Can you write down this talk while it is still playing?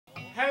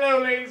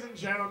Hello, ladies and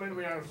gentlemen.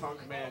 We are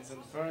Funk Man's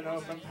Inferno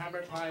from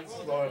Pembroke Pines,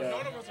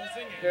 Florida.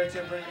 Here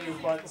to bring you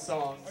fun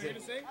songs and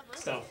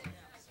stuff.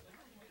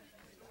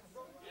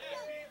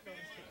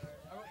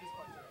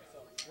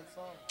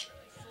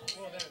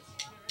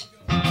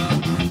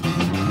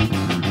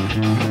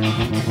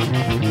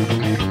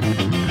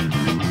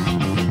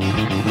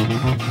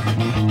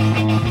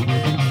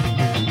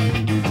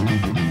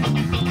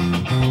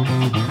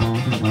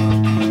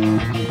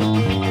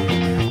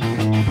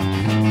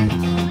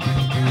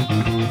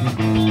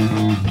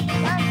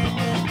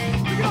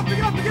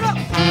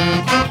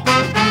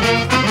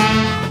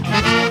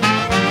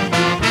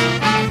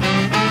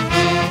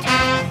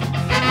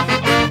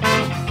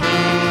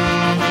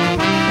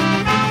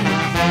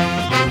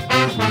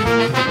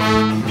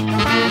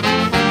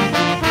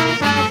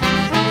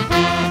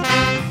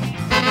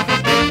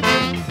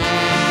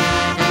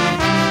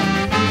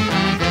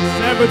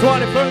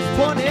 December 21st,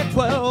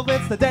 2012,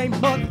 it's the day,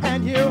 month,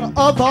 and year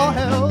of all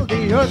hell.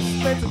 The earth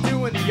splits in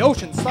two and the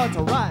ocean starts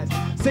to rise.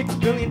 6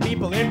 billion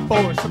people in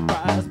for a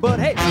surprise. But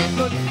hey,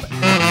 look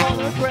all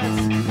the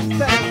regrets.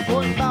 Instead of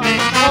worrying about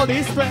all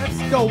these threats,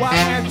 go out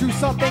and do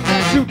something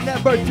that you'd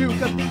never do,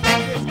 cause the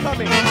end is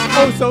coming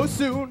oh so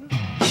soon.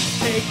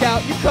 Take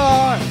out your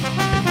car and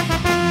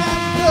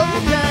fill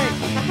your tank.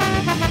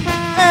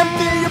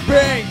 Empty your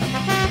bank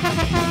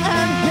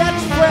and get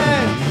your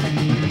friends.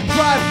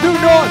 Drive due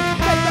north,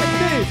 take that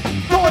speed,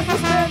 doors will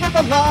stand in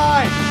the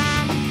line.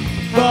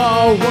 The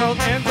world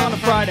ends on a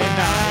Friday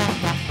night.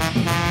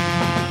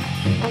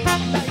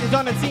 Now you've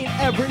done and seen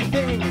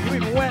everything. You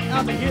even went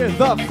out to hear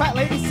the fat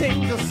lady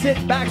sing. Just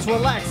sit back,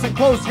 relax, and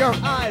close your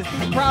eyes.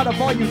 Be proud of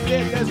all you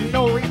did, there's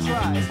no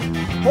retries.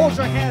 Hold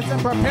your hands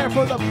and prepare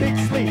for the big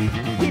sleep.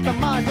 Keep in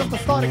mind just to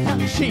start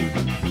counting sheep.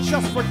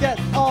 Just forget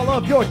all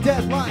of your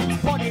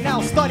deadlines. Party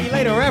now, study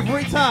later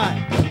every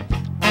time.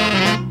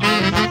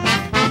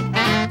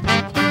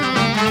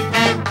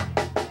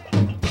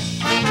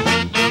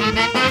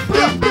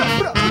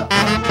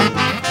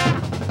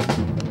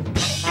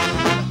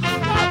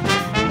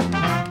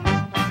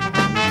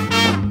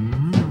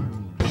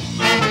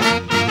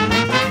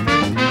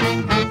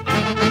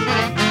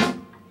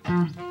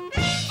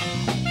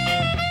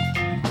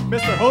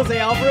 Mr. Jose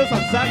Alvarez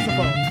on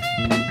saxophone.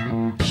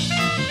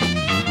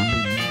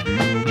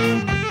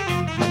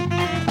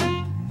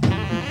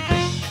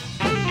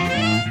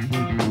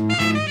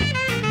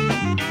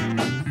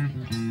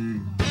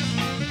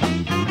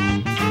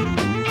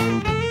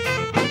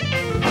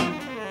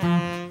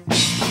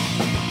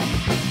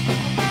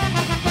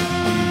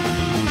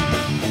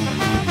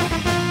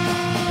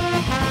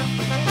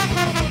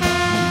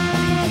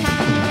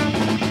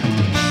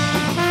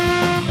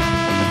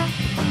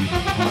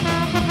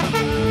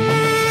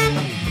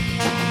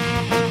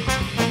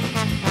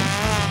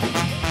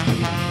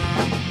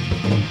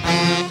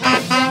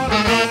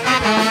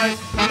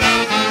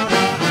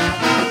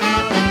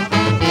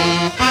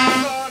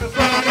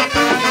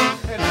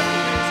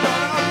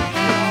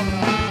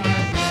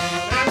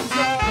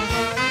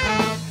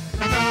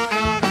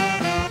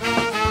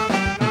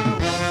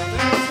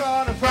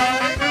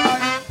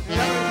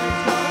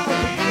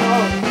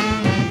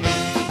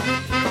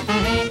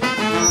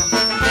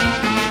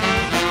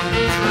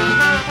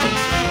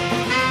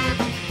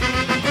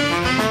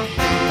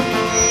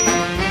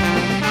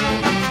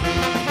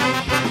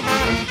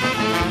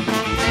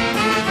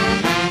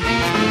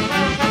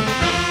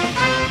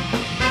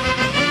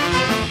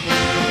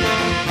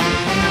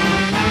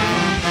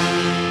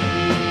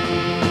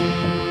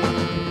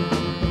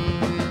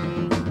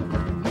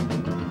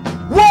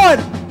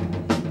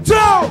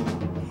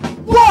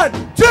 One,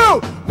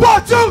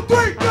 two,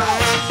 three, go!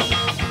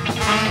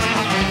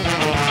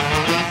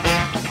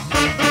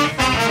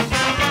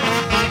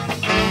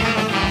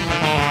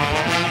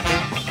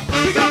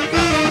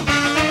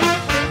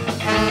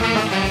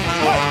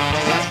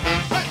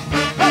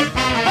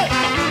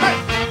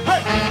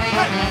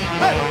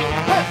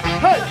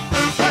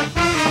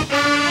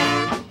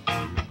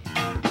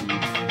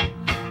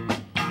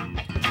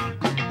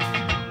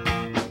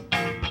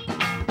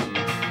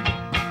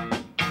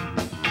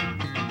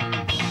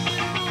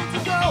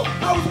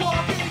 I was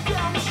walking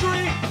down the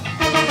street.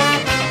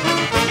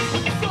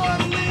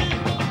 Suddenly,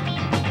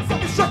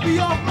 something struck me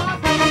off my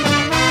feet.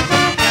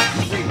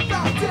 The street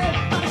stopped dead,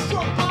 and it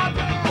struck my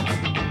pants.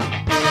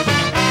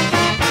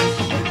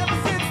 And ever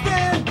since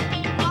then,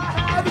 I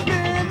haven't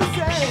been the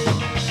same.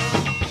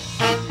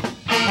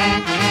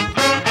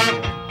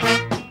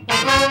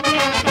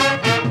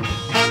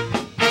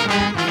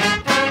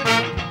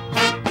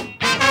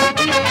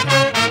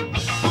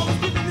 I was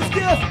given this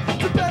gift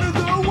to better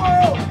the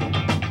world.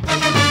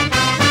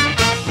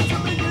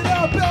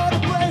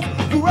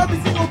 For every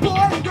single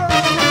boy and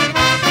girl,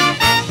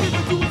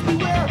 even fools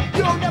beware,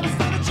 you'll never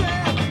stand a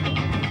chance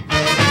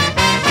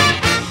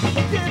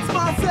against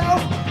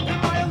myself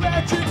and my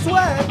electric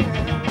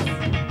sweatpants.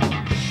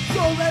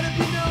 So let it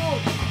be known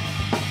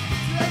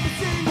to every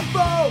single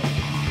foe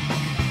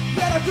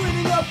that I'm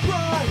cleaning up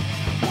crime,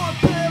 one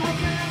pair of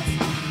pants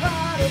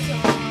at a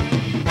time.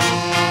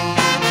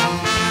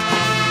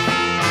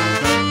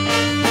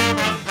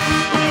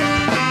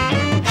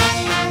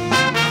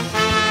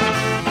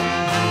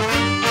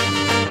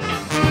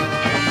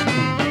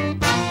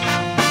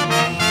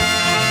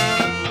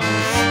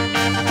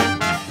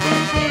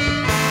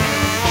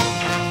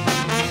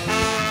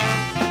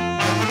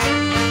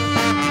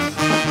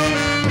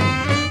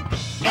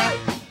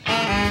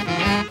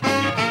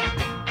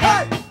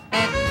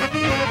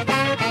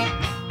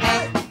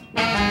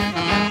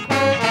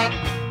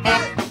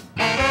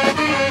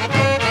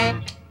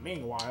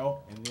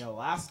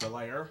 Master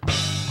Layer.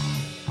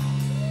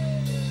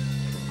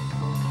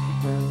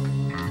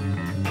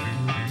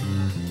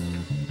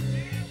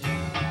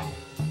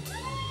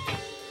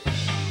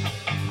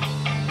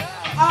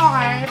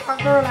 I,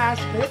 Dr.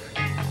 Elastic,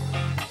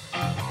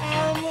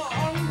 am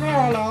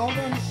unparalleled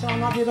and shall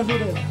not be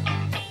defeated.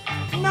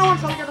 No one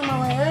shall get in my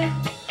way.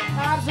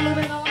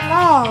 Absolutely no one at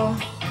all.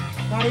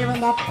 Not even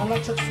that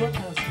electric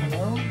sweatpants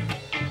fellow.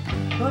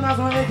 Who knows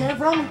where they came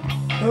from?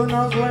 Who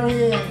knows where he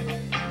is?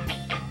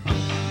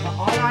 But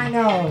all I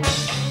know is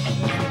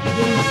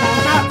he shall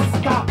not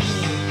stop me.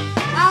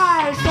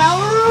 I shall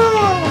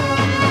rule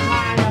the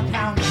entire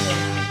county.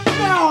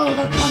 No,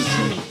 the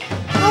country.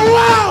 The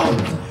world!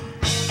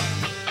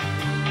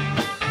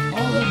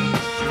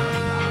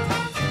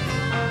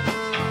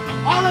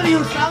 All of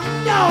you shall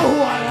know who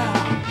I am.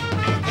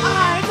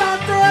 I,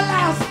 Dr.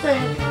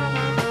 Elastic,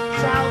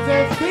 shall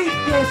defeat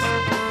this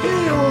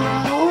hero,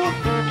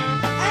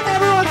 and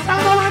everyone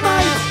shall know my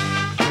might.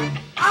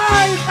 I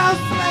shall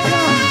slay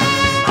him.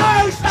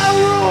 I shall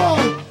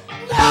rule.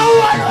 No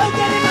one will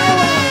get in my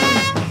way.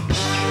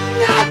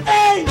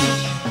 Nothing.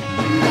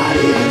 Not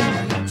even an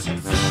electric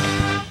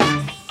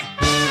sweatpants.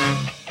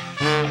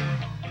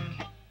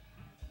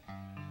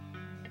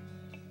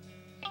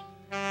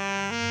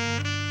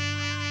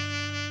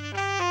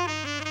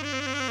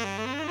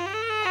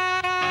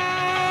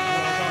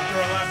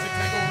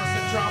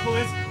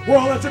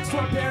 Will Electric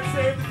Sweatpants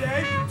save the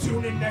day?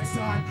 Tune in next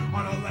time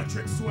on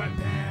Electric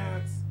Sweatpants.